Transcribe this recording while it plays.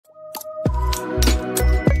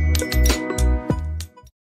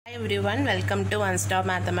everyone, welcome to One Stop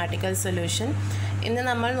Mathematical Solution. In the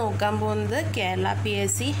number നോക്കാൻ പോകുന്നത് Kerala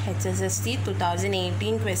PSC HSST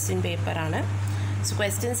 2018 question paper ആണ്. So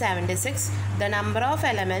question 76, the number of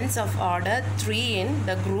elements of order 3 in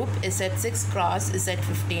the group Z6 cross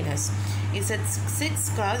Z15 is. Z6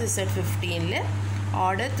 cross Z15 ൽ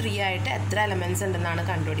order 3 ആയിട്ട് എത്ര elements ഉണ്ടെന്നാണ്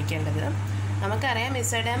കണ്ടുപിടിക്കേണ്ടത്. നമുക്കറിയാം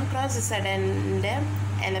Zm cross Zn ന്റെ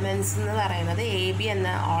elements എന്ന് പറയുന്നത് AB എന്ന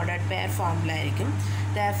ordered pair formula ആയിരിക്കും.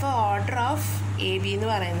 Therefore order of AB എന്ന്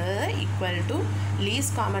പറയുന്നത് equal to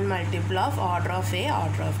least common multiple of order of A,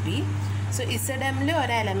 order of B. So Zm ൽ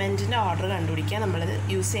ഒരു എലമെന്റിന്റെ ഓർഡർ കണ്ടുപിടിക്കാൻ നമ്മൾ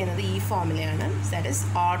യൂസ് ചെയ്യുന്നത് ഈ ഫോർമുലയാണ്. That is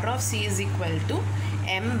order of C is equal to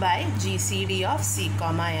M by GCD of C,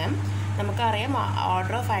 M. നമുക്കറിയാം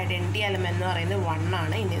order of identity element എന്ന് പറയുന്നത് 1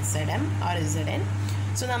 ആണ് in Zm or Zn.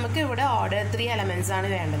 So നമുക്ക് ഇവിടെ order 3 elements ആണ്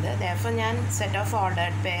വേണ്ടത്. Therefore ഞാൻ set of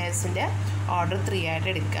ordered pairsന്റെ order 3 ആയിട്ട്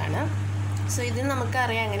എടുക്കുകയാണ്. So ഇതിന്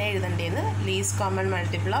നമുക്കറിയാം എങ്ങനെ എഴുതേണ്ടതെന്ന് least common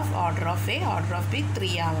multiple of order of A, order of B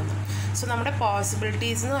 3 ആവുന്നു. So നമ്മുടെ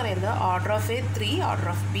പോസിബിലിറ്റീസ് എന്ന് പറയുന്നത് order of A 3, order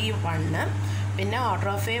of B 1, പിന്നെ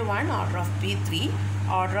order of A 1, order of B 3,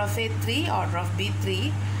 order of A 3, order of B 3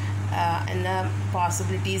 എന്ന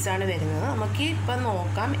possibilities ആണ് വരുന്നത്. നമുക്ക് ഇപ്പം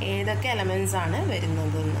നോക്കാം ഏതൊക്കെ എലമെൻറ്റ്സ് ആണ്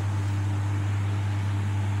വരുന്നതെന്ന്.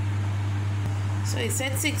 സോ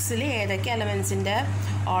Z6 ഏതൊക്കെ എലമെൻറ്റ്സിൻ്റെ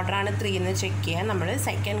ഓർഡറാണ് 3 എന്ന് ചെക്ക് ചെയ്യാൻ നമ്മൾ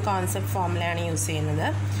സെക്കൻഡ് കോൺസെപ്റ്റ് ഫോർമുലയാണ് യൂസ് ചെയ്യുന്നത്.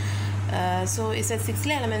 സോ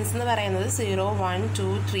Z6 എലമെൻറ്റ്സ് എന്ന് പറയുന്നത് 0, 1, 2,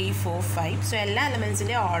 3, 4, 5. സോ എല്ലാ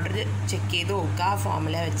എലമെൻറ്റ്സിൻ്റെ ഓർഡർ ചെക്ക് ചെയ്ത് നോക്കുക ആ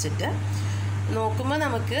ഫോർമുല വെച്ചിട്ട്. നോക്കുമ്പോൾ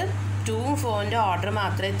നമുക്ക് 2ഉം 4ൻ്റെ ഓർഡർ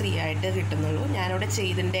മാത്രമേ 3 ആയിട്ട് കിട്ടുന്നുള്ളൂ. ഞാനിവിടെ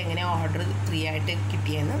ചെയ്തിട്ടുണ്ട് എങ്ങനെ ഓർഡർ 3 ആയിട്ട്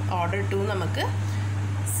കിട്ടിയെന്ന്. ഓർഡർ 2 നമുക്ക്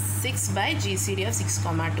 6 by GCD of 6,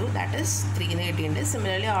 2 that is 3 എന്ന് കിട്ടിയിട്ടുണ്ട്.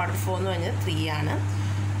 സിമിലർലി ഓർഡർ 4 എന്ന് പറഞ്ഞാൽ 3 ആണ്.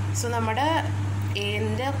 സോ നമ്മുടെ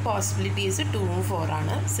എൻ്റെ പോസിബിലിറ്റീസ് 2ഉം 4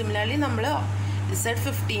 ആണ്. സിമിലർലി നമ്മൾ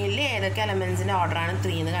Z15 ഏതൊക്കെ എലമെൻറ്റ്സിൻ്റെ ഓർഡറാണ്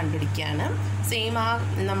 3 എന്ന് കണ്ടുപിടിക്കുകയാണ്. സെയിം ആ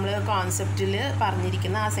നമ്മൾ കോൺസെപ്റ്റിൽ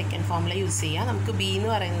പറഞ്ഞിരിക്കുന്ന ആ സെക്കൻഡ് ഫോർമുല യൂസ് ചെയ്യുക. നമുക്ക് B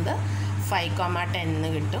എന്ന് പറയുന്നത് 5, 10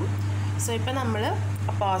 എന്ന് കിട്ടും. സോ ഇപ്പം നമ്മൾ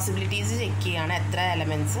പോസിബിലിറ്റീസ് ചെക്ക് ചെയ്യുകയാണ് എത്ര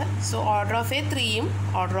elements. So order of A 3യും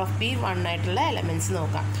order of B 1 ആയിട്ടുള്ള എലമെൻറ്റ്സ്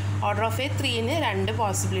നോക്കാം. ഓർഡർ ഓഫ് A 3ന് 2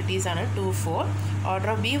 പോസിബിലിറ്റീസ് ആണ് 2, 4. ഓർഡർ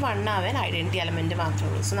ഓഫ് B 1 ആവാൻ ഐഡൻറ്റി എലമെൻറ്റ് മാത്രമേ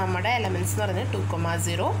ഉള്ളൂ. സോ നമ്മുടെ എലമെൻറ്റ്സ് എന്ന് പറയുന്നത് 2,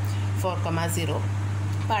 0, 4, 0.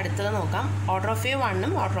 അപ്പോൾ അടുത്തത് നോക്കാം. Order of A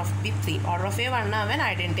 1ഉം order of B 3. Order of A 1 ആവാൻ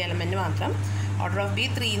ഐഡൻറ്റി എലമെൻറ്റ് മാത്രം. ഓർഡർ ഓഫ് B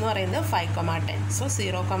 3 എന്ന് പറയുന്നത് 5, 10. So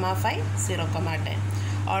 0, 5, 0, 10.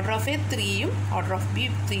 Order of A 3യും order of B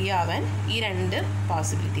 3 ആവാൻ ഈ 2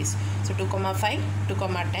 possibilities. So 2, 5, 2,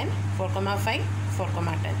 10, 4, 5,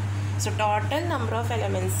 4, 10. So total number of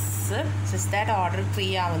elements is that order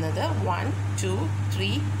 3 ആവുന്നത് 1, 2,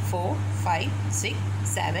 3, 4, 5, 6,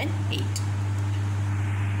 7, 8.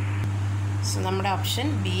 So നമ്മുടെ option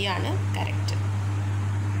B ആണ് correct.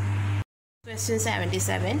 Question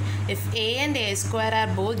 77. If A and A square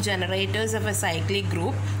are both generators of a cyclic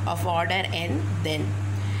group of order n, then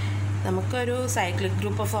നമുക്കൊരു cyclic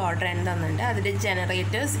group of order n തന്നിട്ടുണ്ട്. അതിൻ്റെ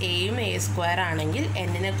generators എയും A square ആണെങ്കിൽ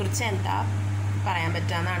എന്നിനെ കുറിച്ച് എന്താ പറയാൻ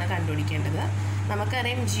പറ്റുകയെന്നാണ് കണ്ടുപിടിക്കേണ്ടത്.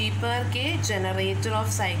 നമുക്കറിയാം G/K generator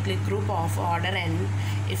of cyclic group of order n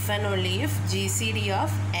if and only if GCD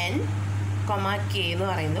of n, K എന്ന്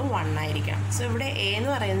പറയുന്നത് 1 ആയിരിക്കണം. സോ ഇവിടെ A എന്ന്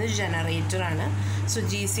പറയുന്നത് ജനറേറ്റർ ആണ്. സോ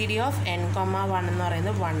GCD ഓഫ് n, 1 എന്ന്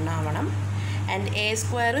പറയുന്നത് 1 ആവണം. ആൻഡ് A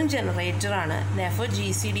സ്ക്വയറും ജനറേറ്റർ ആണ്. therefore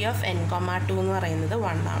GCD ഓഫ് n, 2 എന്ന് പറയുന്നത്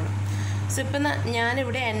 1 ആവണം. സോ ഇപ്പം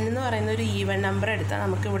ഞാനിവിടെ n എന്ന് പറയുന്ന ഒരു ഈവൻ നമ്പർ എടുത്താൽ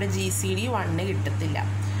നമുക്കിവിടെ GCD 1 കിട്ടത്തില്ല.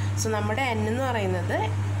 സോ നമ്മുടെ n എന്ന് പറയുന്നത്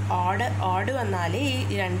ഓഡ് വന്നാലേ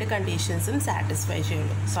ഈ 2 കണ്ടീഷൻസും സാറ്റിസ്ഫൈ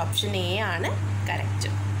ചെയ്യുള്ളൂ. സോ ഓപ്ഷൻ A ആണ്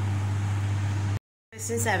correct.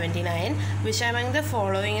 Question 79. Which among the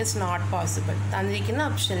following is not possible? തന്നിരിക്കുന്ന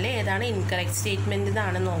ഓപ്ഷനിൽ ഏതാണ് ഇൻകറക്റ്റ് സ്റ്റേറ്റ്മെൻറ്റ്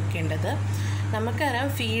എന്നാണ് നോക്കേണ്ടത്. നമുക്കറിയാം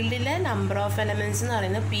ഫീൽഡിലെ നമ്പർ ഓഫ് എലമെൻറ്റ്സ് എന്ന്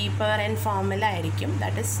പറയുന്നത് P/n ഫോമിൽ ആയിരിക്കും.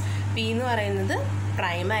 ദാറ്റ് ഇസ് P എന്ന് പറയുന്നത്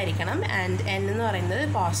പ്രൈം ആയിരിക്കണം ആൻഡ് n എന്ന് പറയുന്നത്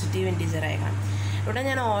പോസിറ്റീവ് ഇൻറ്റിജർ ആയിരിക്കണം. ഇവിടെ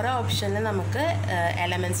ഞാൻ ഓരോ ഓപ്ഷനിലും നമുക്ക്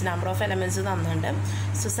എലമെൻറ്റ്സ് നമ്പർ ഓഫ് എലമെൻറ്റ്സ് തന്നിട്ടുണ്ട്.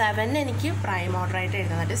 സോ 7 എനിക്ക് പ്രൈം ഓർഡർ ആയിട്ട്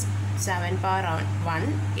എഴുതാം. That is 7^1.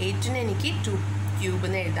 8 എനിക്ക് 2 ക്യൂബ്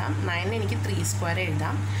എന്ന് എഴുതാം. 9 എനിക്ക് 3 സ്ക്വയർ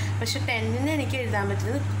എഴുതാം. പക്ഷെ 10 എനിക്ക് എഴുതാൻ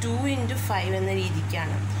പറ്റുന്നത് 2 × 5 എന്ന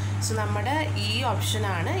രീതിക്കാണ്. സോ നമ്മുടെ ഈ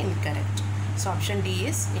ഓപ്ഷനാണ് incorrect. So option D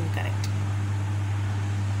is incorrect.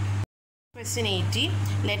 Question 80.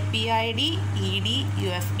 Let PID, ED,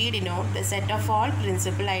 UFD denote the set of all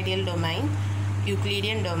principal ideal domain,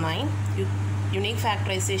 Euclidean domain, unique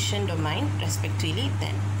factorization domain respectively.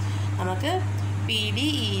 Then നമുക്ക് PD,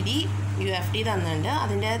 ED, UFD തന്നിട്ടുണ്ട്.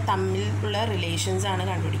 അതിൻ്റെ തമ്മിലുള്ള റിലേഷൻസ് ആണ്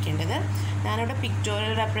കണ്ടുപിടിക്കേണ്ടത്. ഞാനിവിടെ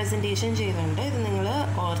പിക്ടോറിയൽ റെപ്രസെൻറ്റേഷൻ ചെയ്തിട്ടുണ്ട്. ഇത് നിങ്ങൾ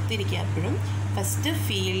ഓർത്തിരിക്കുക എപ്പോഴും. ഫസ്റ്റ്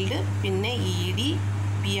ഫീൽഡ്, പിന്നെ ED,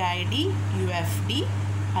 PID, UFD,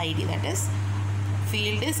 ID. That is,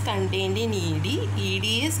 field is contained in ED, ED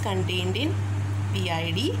is contained in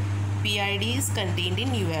PID, PID is contained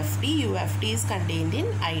in UFD, UFD is contained in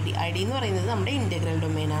ID. ID എന്ന് പറയുന്നത് നമ്മുടെ integral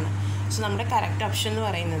domain ആണ്. So നമ്മുടെ correct option എന്ന്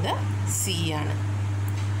പറയുന്നത് C ആണ്.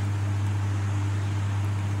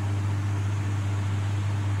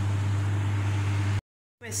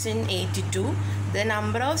 Question 82. The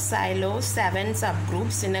number of silos 7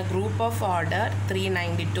 subgroups in a group of order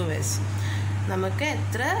 392 is. നമുക്ക്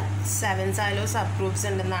എത്ര 7 സൈലോ സബ് ഗ്രൂപ്പ്സ്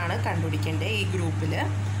ഉണ്ടെന്നാണ് കണ്ടുപിടിക്കേണ്ടത് ഈ ഗ്രൂപ്പിൽ.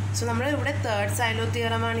 സോ നമ്മൾ ഇവിടെ തേർഡ് സൈലോ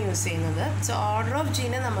തിയറമാണ് യൂസ് ചെയ്യുന്നത്. സോ ഓർഡർ ഓഫ്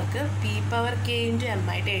ജീനെ നമുക്ക് P⁻k×m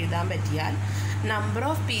ആയിട്ട് എഴുതാൻ പറ്റിയാൽ number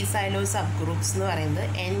of P silo sub groups എന്ന് പറയുന്നത്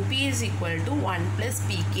NP is equal to 1 +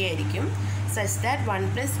 PK ആയിരിക്കും. സച്ച് ദാറ്റ് 1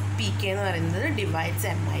 + PK എന്ന് പറയുന്നത് ഡിവൈഡ്സ്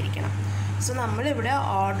m ആയിരിക്കണം. സോ നമ്മളിവിടെ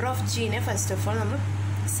order of ജീനെ first of all നമ്മൾ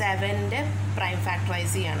 7ൻ്റെ പ്രൈം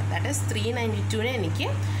ഫാക്ടറൈസ് ചെയ്യാണ്. ദാറ്റ് ഈസ് 392നെ എനിക്ക്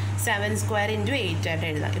 7² × 8 ആയിട്ട്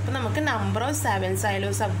എഴുതാം. ഇപ്പോൾ നമുക്ക് number of 7 silo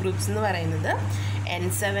sub groups എന്ന് പറയുന്നത്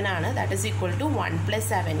N7 ആണ്. That is equal to 1 +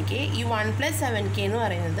 7k. ഈ 1 + 7k എന്ന്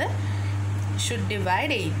പറയുന്നത് ഷുഡ്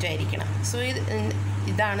ഡിവൈഡ് 8 ആയിരിക്കണം. സോ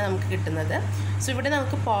ഇതാണ് നമുക്ക് കിട്ടുന്നത്. സോ ഇവിടെ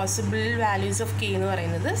നമുക്ക് പോസിബിൾ വാല്യൂസ് ഓഫ് k എന്ന്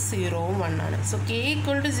പറയുന്നത് 0ഉം 1 ആണ്. സോ k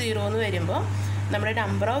 = 0 എന്ന് വരുമ്പോൾ നമ്മുടെ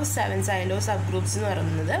number of 7 silo sub groups എന്ന്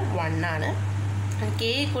പറയുന്നത് 1 ആണ്. k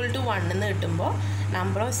 = 1 എന്ന് കിട്ടുമ്പോൾ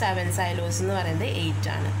നമ്പർ ഓഫ് 7 സൈലോസ് എന്ന് പറയുന്നത് 8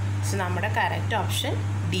 ആണ്. സോ നമ്മുടെ കറക്റ്റ് ഓപ്ഷൻ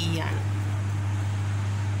ഡി ആണ്.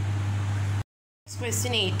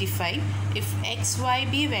 Question 85. If x, y,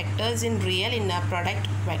 b vectors in real inner product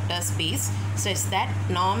vector space such that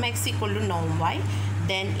norm x equal to norm y,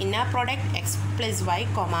 then inner product x + y,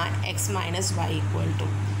 x - y equal to.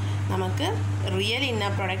 നമുക്ക് real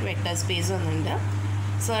inner product vector space ഒന്നുണ്ട്.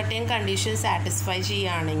 Certain condition satisfy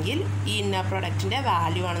ചെയ്യുകയാണെങ്കിൽ ഈ inner പ്രൊഡക്റ്റിൻ്റെ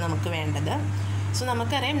value ആണ് നമുക്ക് വേണ്ടത്. So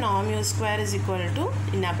നമുക്കറിയാം നോം u² is equal to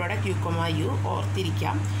inner product u,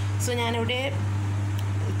 ഓർത്തിരിക്കാം. So ഞാനിവിടെ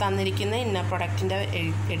തന്നിരിക്കുന്ന inner പ്രൊഡക്റ്റിൻ്റെ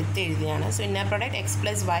എഴുതിയാണ്. So inner product x +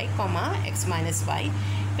 y, x - y.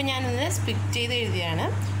 ഇപ്പോൾ ഞാനിന്ന് സ്പ്ലിറ്റ് ചെയ്ത് എഴുതിയാണ്.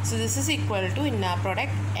 So this is equal to inner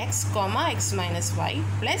product x, x - y y,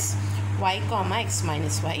 x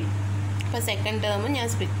 - y. ഇപ്പോൾ second term ഞാൻ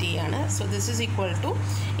split ചെയ്യുകയാണ്. So this is equal to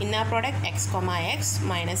inner product x, x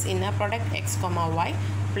 - inner product x, y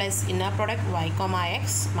inner product y, x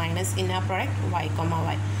inner product y,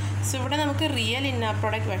 y. So ഇവിടെ നമുക്ക് real inner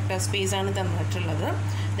product vector space ആണ് തന്നിട്ടുള്ളത്.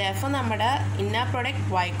 Therefore നമ്മുടെ inner product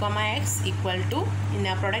y, x equal to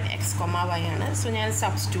inner product x, y ആണ്. So ഞാൻ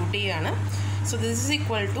substitute ചെയ്യുകയാണ്. So this is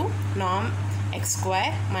equal to Noam x²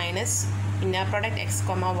 minus inner product x,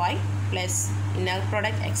 y inner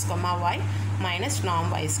product x, y norm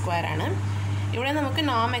y² ആണ്. ഇവിടെ നമുക്ക്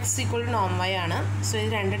norm x equal to norm y ആണ്. So ഇത്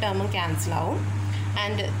രണ്ട് ടേമും cancel ആവും.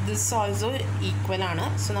 ആൻഡ് ദിസ് ഓൾസോ ഈക്വൽ ആണ്.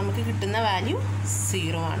 So നമുക്ക് കിട്ടുന്ന വാല്യൂ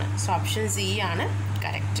 0 ആണ്. സോ ഓപ്ഷൻ സി ആണ്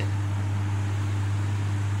correct.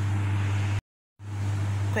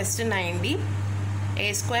 Question 90.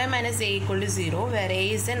 a² - a equal to 0 where a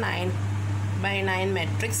is a 9/9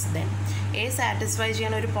 matrix. Then a satisfy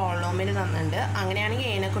ചെയ്യാൻ ഒരു പോളിനോമിയൽ തന്നിട്ടുണ്ട്. അങ്ങനെയാണെങ്കിൽ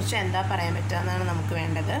എനെ കുറിച്ച് എന്താ പറയാൻ പറ്റുക എന്നാണ് നമുക്ക്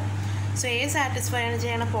വേണ്ടത്. സോ എ സാറ്റിസ്ഫൈ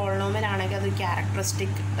ചെയ്യുന്ന പോളിനോമിയൽ ആണെങ്കിൽ അത്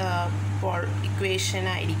ക്യാരക്ടറിസ്റ്റിക് ഇക്വേഷൻ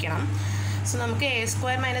ആയിരിക്കണം. സോ നമുക്ക് a²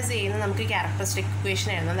 - a എന്ന് നമുക്ക് ക്യാരക്ടറിസ്റ്റിക് ഇക്വേഷൻ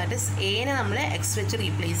എഴുതാം. ദാറ്റ് ഇസ് എനെ നമ്മൾ എക്സ് വെച്ച്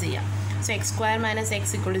റീപ്ലേസ് ചെയ്യാം. So x² - x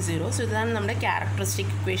equal to 0. So ഇതാണ് നമ്മുടെ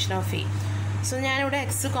characteristic equation of A. So ഞാനിവിടെ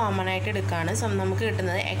എക്സ് കോമൺ ആയിട്ട് എടുക്കുകയാണ്. സോ നമുക്ക്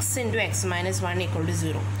കിട്ടുന്നത് x × x - 1 equal to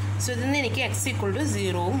 0. So ഇതിൽ നിന്ന് എനിക്ക് x equal to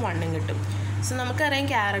 0ഉം 1ഉം കിട്ടും. സോ നമുക്കറിയാം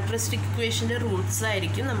ക്യാരക്ടറിസ്റ്റിക് ഇക്വേഷൻ്റെ റൂട്ട്സ്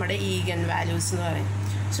ആയിരിക്കും നമ്മുടെ ഈഗൻ വാല്യൂസ് എന്ന് പറയും.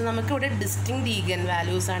 സോ നമുക്കിവിടെ ഡിസ്റ്റിങ്ക്ട് ഈഗൻ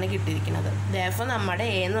വാല്യൂസ് ആണ് കിട്ടിയിരിക്കുന്നത്. ദെർഫോർ നമ്മുടെ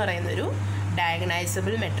എ എന്ന് പറയുന്നൊരു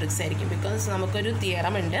ഡയഗണൈസബിൾ മെട്രിക്സ് ആയിരിക്കും. ബിക്കോസ് നമുക്കൊരു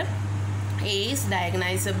തിയറം ഉണ്ട്, A is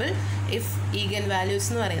ഡയഗണൈസബിൾ if eigen values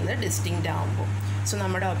എന്ന് പറയുന്നത് ഡിസ്റ്റിങ്ക്ട് ആകുമ്പോൾ. സോ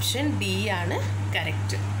നമ്മുടെ ഓപ്ഷൻ ഡി ആണ്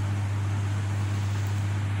correct.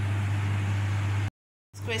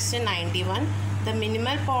 Question 91. The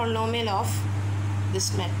minimal polynomial of this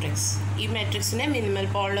matrix. ഈ മെട്രിക്സിന് മിനിമൽ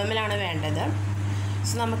പോളിനോമിയലാണ് വേണ്ടത്.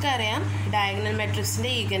 സോ നമുക്കറിയാം ഡയഗണൽ മെട്രിക്സിൻ്റെ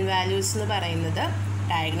ഈഗൻ വാല്യൂസ് എന്ന് പറയുന്നത്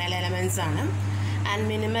ഡയഗണൽ എലമെൻറ്റ്സ് ആണ്. ആൻഡ്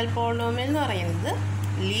മിനിമൽ പോളിനോമിയൽ എന്ന് പറയുന്നത്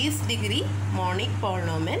least degree monic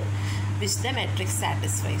polynomial which the matrix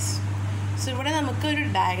satisfies. So ഇവിടെ നമുക്ക് ഒരു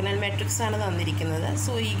ഡയഗണൽ മെട്രിക്സ് ആണ് തന്നിരിക്കുന്നത്.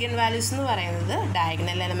 സോ ഈഗൻ വാല്യൂസ് എന്ന് പറയുന്നത്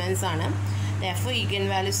ഡയഗണൽ എലമെൻറ്റ്സ് ആണ്. Therefore,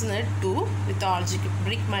 eigenvalues are 2 with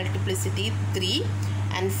algebraic multiplicity 3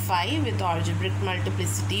 and 5 with algebraic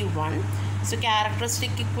multiplicity 1. So,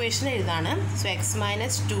 characteristic equation is so x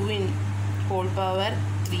 - 2 in whole power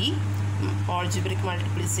 3 algebraic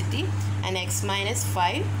multiplicity and x -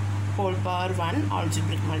 5 whole power 1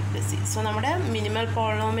 algebraic multiplicity. So, our minimal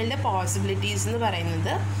polynomial possibilities in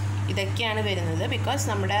the ഇതൊക്കെയാണ് വരുന്നത്. Because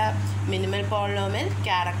നമ്മുടെ minimal polynomial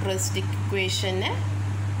characteristic ഇക്വേഷനെ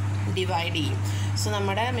divide ചെയ്യും. So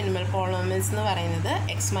നമ്മുടെ minimal polynomials എന്ന് പറയുന്നത്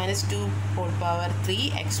X minus 2 whole power 3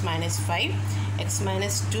 X minus 5 X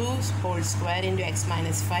minus 2 whole square into X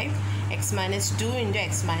minus 5 X minus 2 into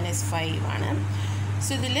X minus 5 ആണ്.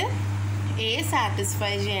 So ഇതിൽ A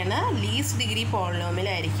satisfy ചെയ്യണ ലീസ്റ്റ് ഡിഗ്രി പോളിനോമിയൽ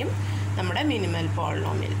ആയിരിക്കും നമ്മുടെ minimal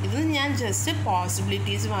polynomial. ഇത് ഞാൻ ജസ്റ്റ്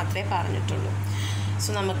പോസിബിലിറ്റീസ് മാത്രമേ പറഞ്ഞിട്ടുള്ളൂ. സോ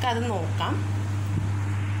നമുക്കത് നോക്കാം.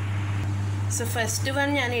 സോ ഫസ്റ്റ് വൺ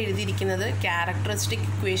ഞാൻ എഴുതിയിരിക്കുന്നത് ക്യാരക്ടറിസ്റ്റിക്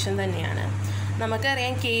ഇക്വേഷൻ തന്നെയാണ്.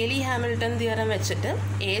 നമുക്കറിയാം കേലി ഹാമിൽട്ടൺ തിയറം വെച്ചിട്ട്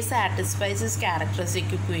എ സാറ്റിസ്ഫൈസ്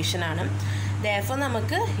ക്യാരക്ടറിസ്റ്റിക് ഇക്വേഷൻ ആണ്. ദെയർഫോർ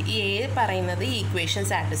നമുക്ക് ഈ എ പറയുന്നത് ഈ ഇക്വേഷൻ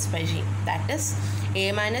സാറ്റിസ്ഫൈ ചെയ്യും. That is A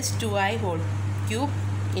minus 2i whole cube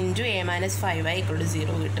into A minus 5i =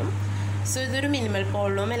 0 കിട്ടും. സോ ഇതൊരു മിനിമൽ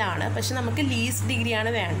പോളിനോമിയലാണ്. പക്ഷെ നമുക്ക് ലീസ്റ്റ് ഡിഗ്രിയാണ്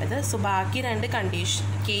വേണ്ടത്. സോ ബാക്കി രണ്ട്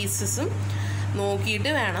കേസസും നോക്കിയിട്ട്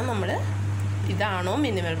വേണം നമ്മൾ ഇതാണോ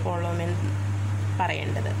മിനിമൽ പോളിനോമിയൽ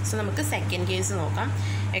പറയേണ്ടത്. സോ നമുക്ക് സെക്കൻഡ് കേസ് നോക്കാം.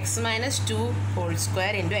 X minus 2 whole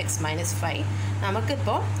square into X minus 5.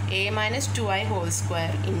 നമുക്കിപ്പോൾ A minus 2i whole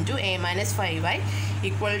square into A minus 5i =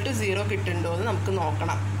 0 കിട്ടുന്നുണ്ടോ എന്ന് നമുക്ക്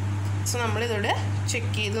നോക്കണം. സോ നമ്മളിതോടെ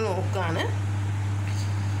ചെക്ക് ചെയ്ത് നോക്കുകയാണ്.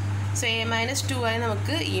 സോ എ മൈനസ് 2i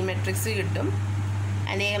നമുക്ക് ഈ മെട്രിക്സ് കിട്ടും.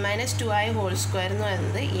 And A minus 2i whole square എന്ന്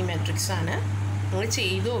പറയുന്നത് ഈ മെട്രിക്സ് ആണ്. നമ്മൾ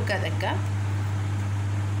ചെയ്ത് നോക്കുക അതൊക്കെ.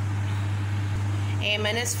 എ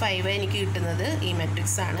മൈനസ് 5i എനിക്ക് കിട്ടുന്നത് ഈ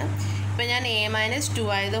മെട്രിക്സ് ആണ്. ഇപ്പോൾ ഞാൻ A minus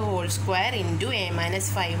 2i whole square into A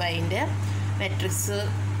minus 5iൻ്റെ matrix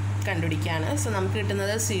കണ്ടുപിടിക്കുകയാണ്. So നമുക്ക്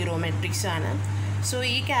കിട്ടുന്നത് 0 മെട്രിക്സ് ആണ്. സോ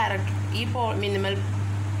ഈ മിനിമൽ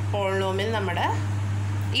പോളിനോമിയൽ നമ്മുടെ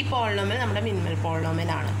മിനിമൽ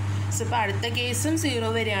പോളിനോമിയലാണ്. സോ ഇപ്പോൾ അടുത്ത കേസും 0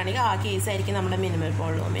 വരികയാണെങ്കിൽ ആ കേസായിരിക്കും നമ്മുടെ മിനിമൽ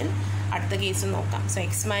പോളിനോമിയൽ. അടുത്ത കേസ് നോക്കാം. So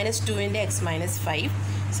X minus 2 into X minus 5.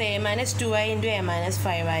 So A minus 2i into A minus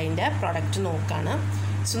 5iൻ്റെ product നോക്കുകയാണ്.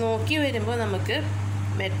 സോ നോക്കി വരുമ്പോൾ നമുക്ക്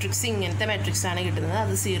മെട്രിക്സ് ഇങ്ങനത്തെ മെട്രിക്സ് ആണ് കിട്ടുന്നത്.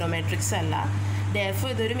 അത് 0 മെട്രിക്സ് അല്ല. ദെയർഫോർ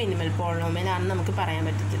ഇതൊരു മിനിമൽ പോളിനോമിയൽ ആണെന്ന് നമുക്ക് പറയാൻ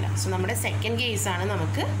പറ്റത്തില്ല. സോ നമ്മുടെ സെക്കൻഡ് കേസാണ്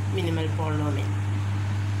നമുക്ക് മിനിമൽ പോളിനോമിയൽ.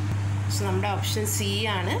 സോ നമ്മുടെ ഓപ്ഷൻ സി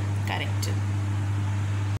ആണ് correct.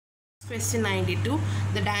 Question 92.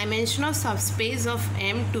 The dimension of subspace of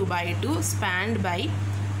M 2/2 spanned by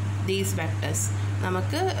these vectors.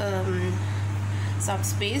 നമുക്ക്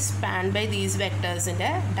subspace spanned by these vectorsൻ്റെ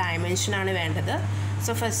dimension ആണ് വേണ്ടത്.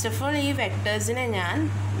 സോ ഫസ്റ്റ് ഓഫ് ഓൾ ഈ വെക്ടേഴ്സിനെ ഞാൻ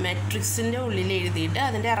മെട്രിക്സിൻ്റെ ഉള്ളിൽ എഴുതിയിട്ട്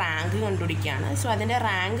അതിൻ്റെ റാങ്ക് കണ്ടുപിടിക്കുകയാണ്. സോ അതിൻ്റെ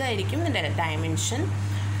റാങ്ക് ആയിരിക്കും ഇതിൻ്റെ dimension.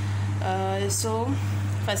 So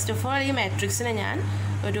first of all ഈ മെട്രിക്സിനെ ഞാൻ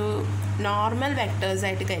ഒരു നോർമൽ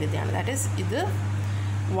വെക്ടേഴ്സായിട്ട് കരുതുകയാണ്. ദാറ്റ് ഈസ് ഇത്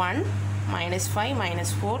 1 -5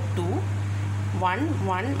 -4 2 1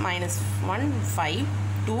 1 -1 5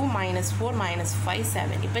 2 -4 -5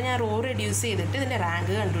 7. ഇപ്പം ഞാൻ റോ റെഡ്യൂസ് ചെയ്തിട്ട് ഇതിൻ്റെ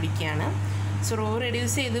റാങ്ക് കണ്ടുപിടിക്കുകയാണ്. സോ റോ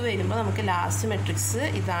റെഡ്യൂസ് ചെയ്ത് വരുമ്പോൾ നമുക്ക് ലാസ്റ്റ് മെട്രിക്സ്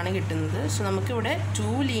ഇതാണ് കിട്ടുന്നത്. സോ നമുക്കിവിടെ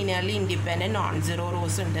 2 linearly independent non zero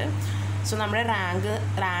rose ഉണ്ട്. സോ നമ്മുടെ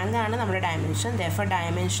റാങ്കാണ് നമ്മുടെ dimension. Therefore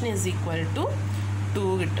dimension is equal to 2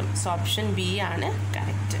 കിട്ടും. സോ ഓപ്ഷൻ ബി ആണ്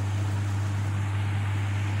correct.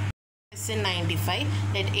 Question 95.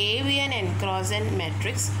 Let A be an n cross n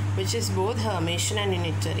matrix which is both Hermitian and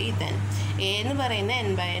unitary. Then A എന്ന് പറയുന്ന n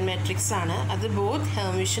by n matrix ആണ്. അത് both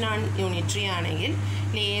Hermitian and unitary ആണെങ്കിൽ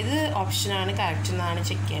ഏത് ഓപ്ഷനാണ് correct എന്നാണ്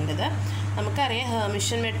ചെക്ക് ചെയ്യേണ്ടത്. നമുക്കറിയാം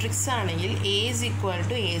ഹെർമിഷ്യൻ മെട്രിക്സ് ആണെങ്കിൽ A is equal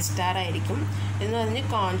to A star ആയിരിക്കും. എന്ന് പറഞ്ഞ്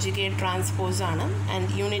കോൺജുഗേറ്റ് ട്രാൻസ്പോസ് ആണ്.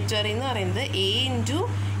 ആൻഡ് യൂണിറ്ററി എന്ന് പറയുന്നത് A into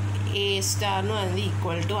A star എന്ന് പറയുന്നത്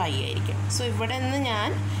ഈക്വൽ ടു I ആയിരിക്കും. സോ ഇവിടെ നിന്ന്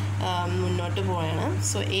ഞാൻ മുന്നോട്ട് പോവുകയാണ്.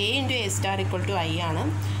 So A into A star equal to I ആണ്.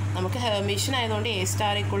 നമുക്ക് ഹെർമിഷ്യൻ ആയതുകൊണ്ട് A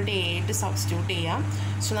star equal to A ആയിട്ട് സബ്സ്റ്റിറ്റ്യൂട്ട് ചെയ്യാം.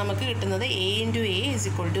 സോ നമുക്ക് കിട്ടുന്നത് A into A is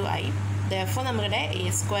equal to I. Therefore നമ്മുടെ A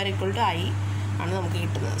square equal to I ആണ് നമുക്ക്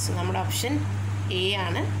കിട്ടുന്നത്. സോ നമ്മുടെ ഓപ്ഷൻ A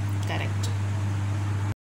ആണ് correct.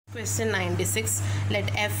 Question 96. Let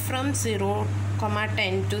f from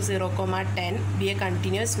 0,10 to 0,10 be a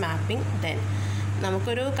continuous mapping. Then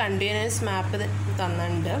നമുക്കൊരു കണ്ടിന്യൂസ് മാപ്പ്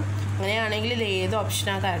തന്നിട്ടുണ്ട്. അങ്ങനെയാണെങ്കിൽ ഏത്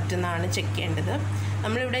ഓപ്ഷനാണ് കറക്റ്റ് എന്നാണ് ചെക്ക് ചെയ്യേണ്ടത്.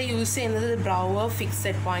 നമ്മളിവിടെ യൂസ് ചെയ്യുന്നത് ബ്രൗവർ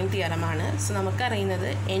fixed point തിയറമാണ്. So നമുക്കറിയുന്നത്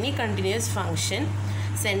any continuous function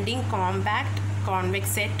sending compact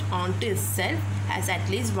convex set on to itself has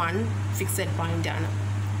at least 1 fixed point ആണ്.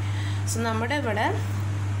 സോ നമ്മുടെ ഇവിടെ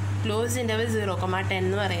ക്ലോസ് ഇൻ്റർവൽ 0,10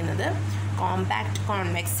 എന്ന് പറയുന്നത് കോമ്പാക്ട്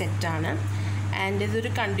കോൺവെക്സ് സെറ്റാണ്. ആൻഡ്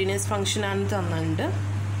ഇതൊരു കണ്ടിന്യൂസ് ഫംഗ്ഷനാണ് തന്നിട്ടുണ്ട്.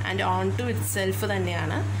 And on to it self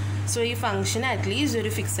തന്നെയാണ്. സോ ഈ ഫംഗ്ഷന് അറ്റ്ലീസ്റ്റ് ഒരു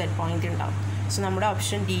ഫിക്സഡ് പോയിൻ്റ് ഉണ്ടാവും. സോ നമ്മുടെ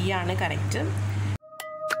ഓപ്ഷൻ ഡി ആണ് കറക്റ്റ്.